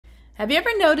Have you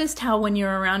ever noticed how when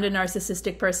you're around a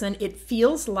narcissistic person, it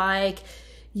feels like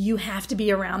you have to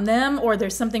be around them, or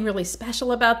there's something really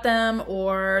special about them,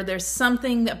 or there's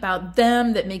something about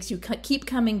them that makes you keep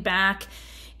coming back,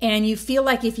 and you feel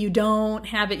like if you don't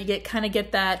have it, you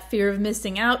get that fear of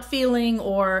missing out feeling,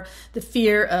 or the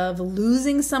fear of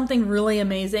losing something really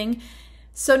amazing?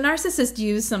 So narcissists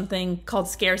use something called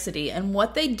scarcity, and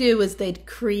what they do is they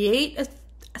create a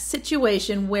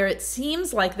situation where it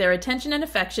seems like their attention and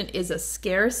affection is a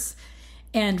scarce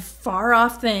and far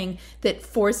off thing that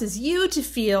forces you to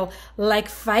feel like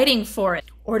fighting for it,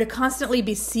 or to constantly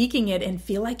be seeking it and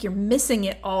feel like you're missing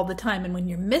it all the time. And when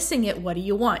you're missing it, what do?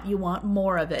 You want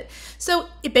more of it. So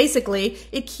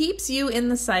it keeps you in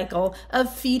the cycle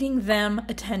of feeding them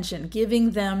attention,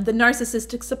 giving them the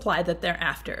narcissistic supply that they're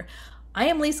after. I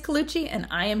am Lise Colucci, and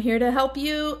I am here to help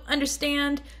you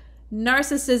understand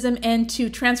narcissism and to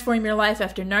transform your life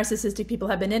after narcissistic people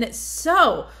have been in it.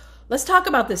 So let's talk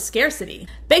about this scarcity.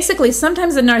 Basically,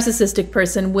 sometimes a narcissistic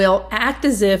person will act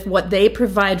as if what they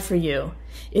provide for you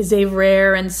is a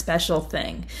rare and special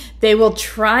thing. They will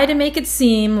try to make it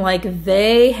seem like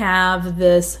they have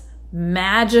this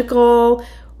magical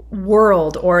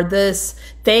world, or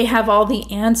they have all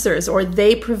the answers, or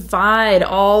they provide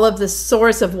all of the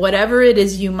source of whatever it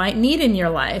is you might need in your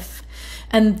life.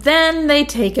 And then they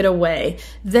take it away.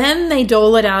 Then they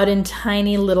dole it out in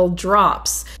tiny little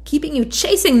drops, keeping you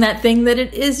chasing that thing that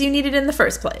it is you needed in the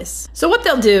first place. So what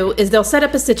they'll do is they'll set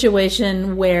up a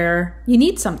situation where you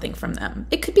need something from them.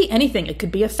 It could be anything. It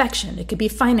could be affection. It could be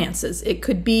finances. It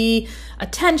could be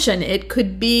attention. It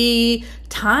could be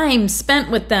time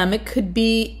spent with them. It could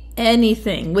be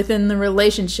anything within the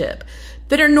relationship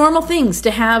that are normal things to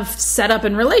have set up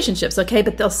in relationships, okay?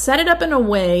 But they'll set it up in a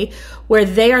way where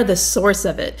they are the source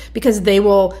of it, because they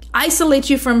will isolate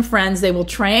you from friends, they will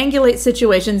triangulate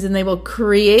situations, and they will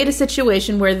create a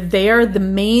situation where they are the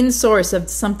main source of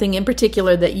something in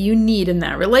particular that you need in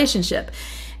that relationship.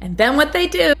 And then what they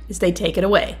do is they take it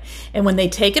away. And when they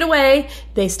take it away,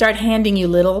 they start handing you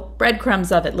little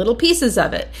breadcrumbs of it, little pieces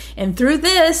of it. And through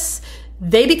this,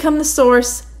 they become the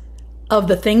source of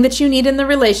the thing that you need in the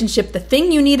relationship. The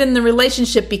thing you need in the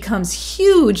relationship becomes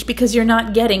huge because you're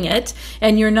not getting it,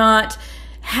 and you're not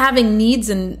having needs,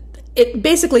 and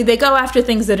basically they go after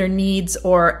things that are needs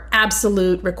or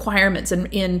absolute requirements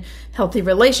in healthy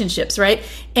relationships, right?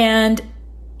 And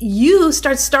you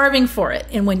start starving for it.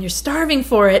 And when you're starving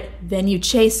for it, then you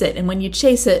chase it. And when you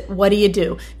chase it, what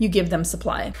do? You give them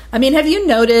supply. I mean, have you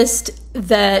noticed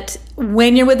that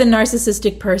when you're with a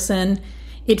narcissistic person,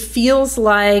 it feels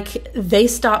like they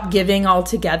stop giving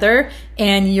altogether,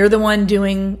 and you're the one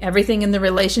doing everything in the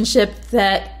relationship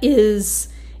that is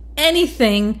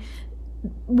anything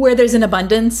where there's an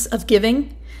abundance of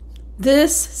giving?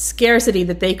 This scarcity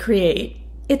that they create,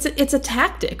 it's a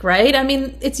tactic, right? I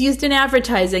mean, it's used in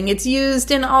advertising. It's used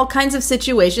in all kinds of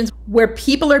situations where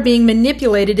people are being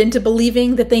manipulated into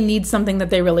believing that they need something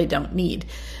that they really don't need.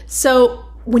 So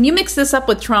when you mix this up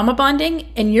with trauma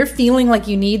bonding, and you're feeling like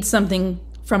you need something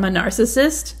from a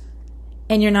narcissist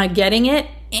and you're not getting it,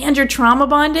 and you're trauma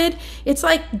bonded, it's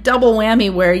like double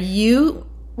whammy, where you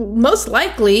most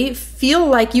likely feel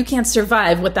like you can't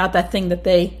survive without that thing that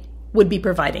they would be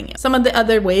providing you. Some of the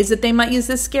other ways that they might use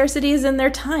this scarcity is in their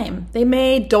time. They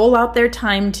may dole out their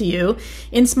time to you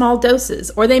in small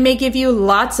doses, or they may give you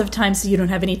lots of time so you don't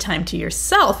have any time to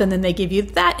yourself, and then they give you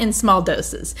that in small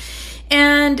doses.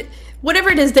 And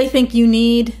whatever it is they think you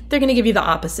need, they're going to give you the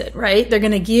opposite, right? They're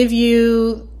going to give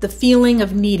you the feeling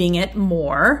of needing it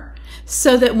more,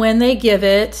 so that when they give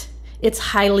it, it's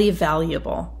highly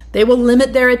valuable. They will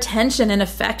limit their attention and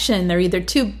affection. They're either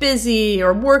too busy,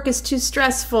 or work is too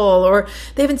stressful, or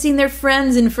they haven't seen their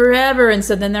friends in forever, and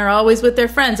so then they're always with their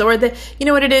friends, or you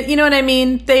know what it is, you know what I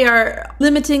mean? They are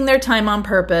limiting their time on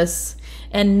purpose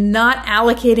and not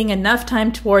allocating enough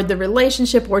time toward the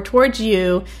relationship or towards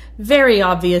you, very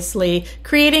obviously,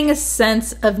 creating a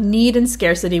sense of need and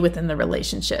scarcity within the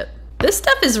relationship. This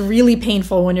stuff is really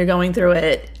painful when you're going through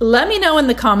it. Let me know in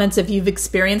the comments if you've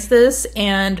experienced this,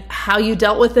 and how you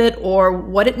dealt with it, or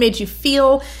what it made you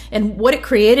feel, and what it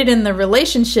created in the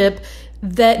relationship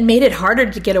that made it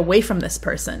harder to get away from this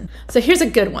person. So here's a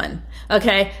good one,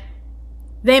 okay?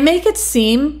 They make it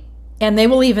seem, and they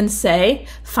will even say,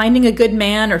 finding a good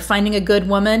man or finding a good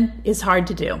woman is hard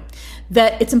to do.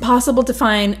 That it's impossible to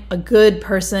find a good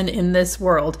person in this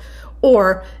world,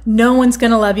 or no one's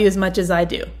going to love you as much as I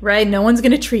do, right? No one's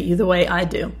going to treat you the way I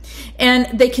do. And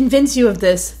they convince you of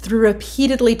this through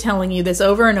repeatedly telling you this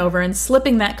over and over, and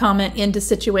slipping that comment into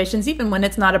situations even when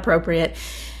it's not appropriate,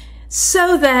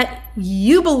 so that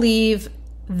you believe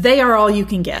they are all you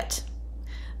can get.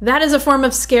 That is a form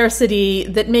of scarcity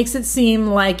that makes it seem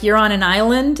like you're on an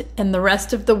island and the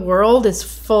rest of the world is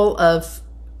full of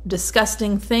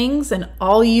disgusting things and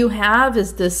all you have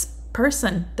is this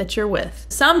person that you're with.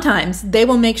 Sometimes they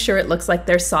will make sure it looks like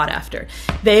they're sought after.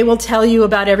 They will tell you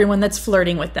about everyone that's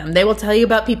flirting with them. They will tell you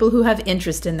about people who have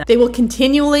interest in them. They will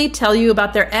continually tell you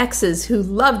about their exes who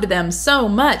loved them so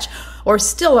much or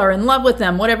still are in love with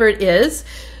them, whatever it is,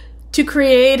 to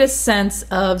create a sense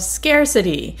of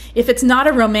scarcity. If it's not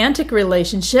a romantic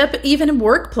relationship, even a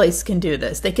workplace can do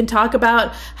this. They can talk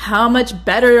about how much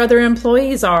better other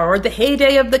employees are or the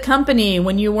heyday of the company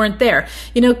when you weren't there.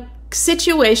 You know,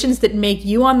 situations that make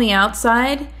you on the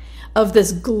outside of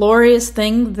this glorious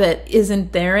thing that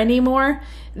isn't there anymore,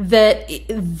 that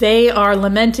they are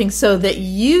lamenting so that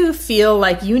you feel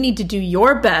like you need to do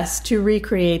your best to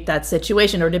recreate that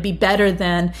situation or to be better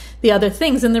than the other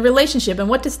things in the relationship. And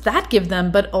what does that give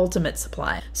them but ultimate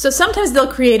supply? So sometimes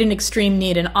they'll create an extreme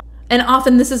need, and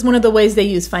often this is one of the ways they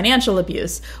use financial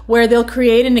abuse, where they'll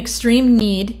create an extreme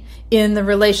need in the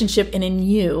relationship and in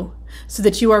you so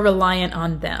that you are reliant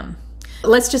on them.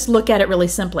 Let's just look at it really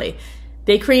simply.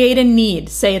 They create a need,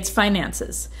 say it's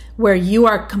finances, where you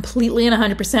are completely and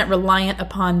 100% reliant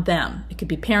upon them. It could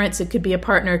be parents, it could be a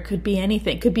partner, it could be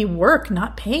anything. It could be work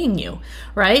not paying you,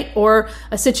 right? Or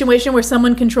a situation where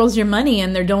someone controls your money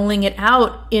and they're doling it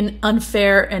out in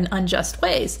unfair and unjust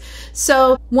ways.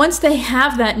 So once they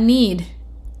have that need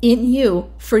in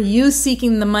you for you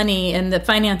seeking the money and the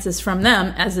finances from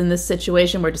them, as in this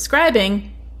situation we're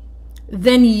describing,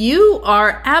 then you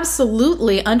are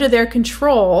absolutely under their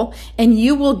control and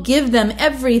you will give them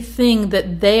everything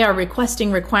that they are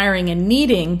requesting, requiring, and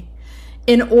needing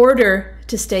in order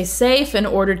to stay safe, in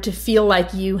order to feel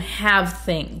like you have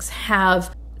things,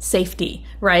 have safety,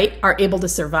 right? Are able to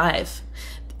survive.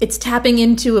 It's tapping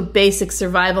into a basic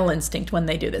survival instinct when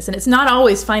they do this. And it's not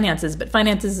always finances, but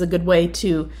finances is a good way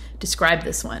to describe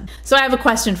this one. So I have a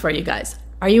question for you guys.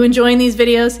 Are you enjoying these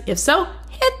videos? If so,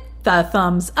 hit the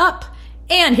thumbs up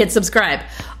and hit subscribe.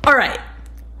 All right,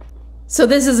 so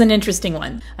this is an interesting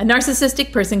one. A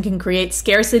narcissistic person can create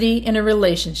scarcity in a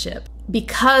relationship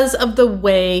because of the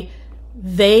way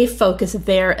they focus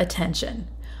their attention.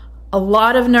 A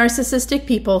lot of narcissistic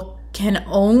people can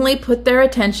only put their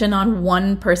attention on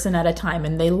one person at a time,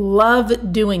 and they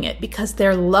love doing it because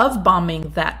they're love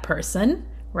bombing that person,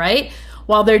 right?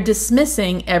 While they're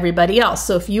dismissing everybody else.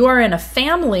 So if you are in a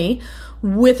family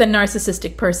with a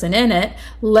narcissistic person in it,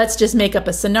 let's just make up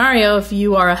a scenario. If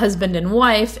you are a husband and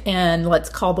wife, and let's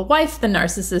call the wife the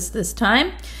narcissist this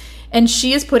time, and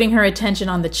she is putting her attention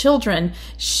on the children,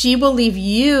 she will leave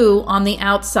you on the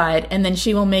outside, and then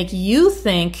she will make you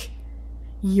think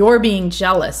you're being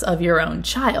jealous of your own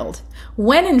child,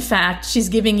 when in fact she's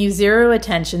giving you zero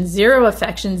attention, zero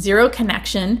affection, zero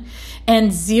connection,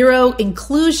 and zero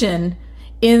inclusion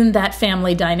in that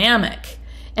family dynamic.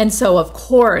 And so, of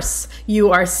course,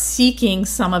 you are seeking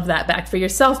some of that back for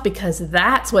yourself because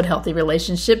that's what healthy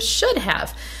relationships should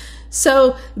have.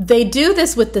 So they do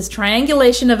this with this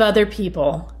triangulation of other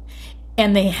people,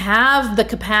 and they have the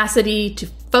capacity to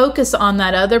focus on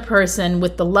that other person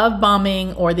with the love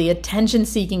bombing or the attention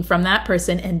seeking from that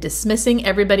person and dismissing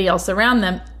everybody else around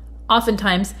them.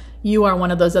 Oftentimes, you are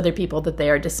one of those other people that they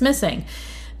are dismissing.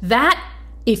 That,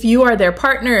 if you are their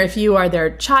partner, if you are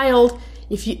their child,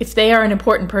 if they are an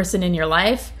important person in your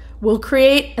life, will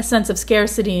create a sense of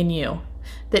scarcity in you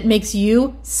that makes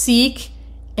you seek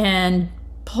and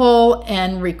pull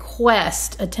and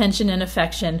request attention and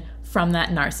affection from that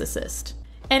narcissist.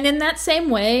 And in that same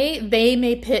way, they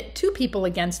may pit two people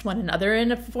against one another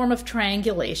in a form of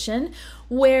triangulation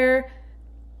where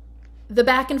the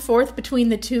back and forth between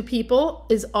the two people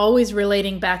is always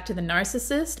relating back to the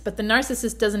narcissist, but the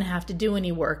narcissist doesn't have to do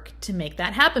any work to make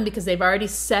that happen because they've already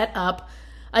set up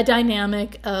a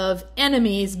dynamic of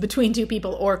enemies between two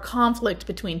people or conflict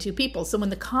between two people. So when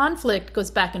the conflict goes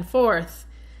back and forth,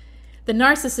 the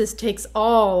narcissist takes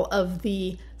all of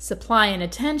the supply and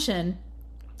attention.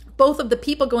 Both of the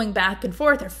people going back and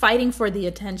forth are fighting for the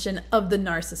attention of the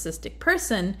narcissistic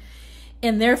person,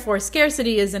 and therefore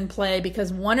scarcity is in play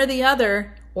because one or the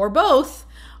other, or both,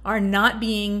 are not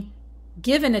being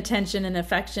given attention and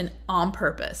affection on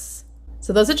purpose.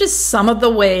 So those are just some of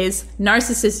the ways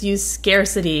narcissists use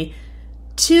scarcity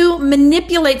to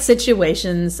manipulate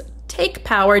situations, take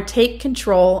power, take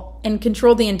control, and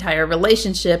control the entire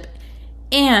relationship,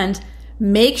 and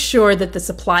make sure that the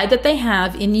supply that they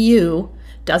have in you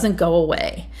doesn't go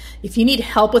away. If you need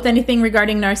help with anything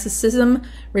regarding narcissism,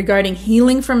 regarding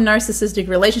healing from narcissistic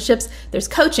relationships, there's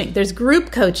coaching, there's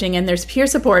group coaching, and there's peer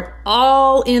support,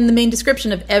 all in the main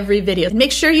description of every video. And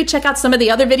make sure you check out some of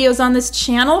the other videos on this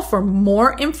channel for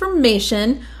more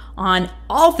information on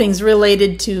all things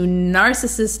related to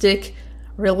narcissistic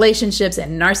relationships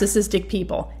and narcissistic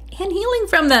people and healing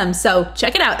from them. So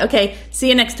check it out. Okay, see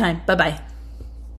you next time. Bye-bye.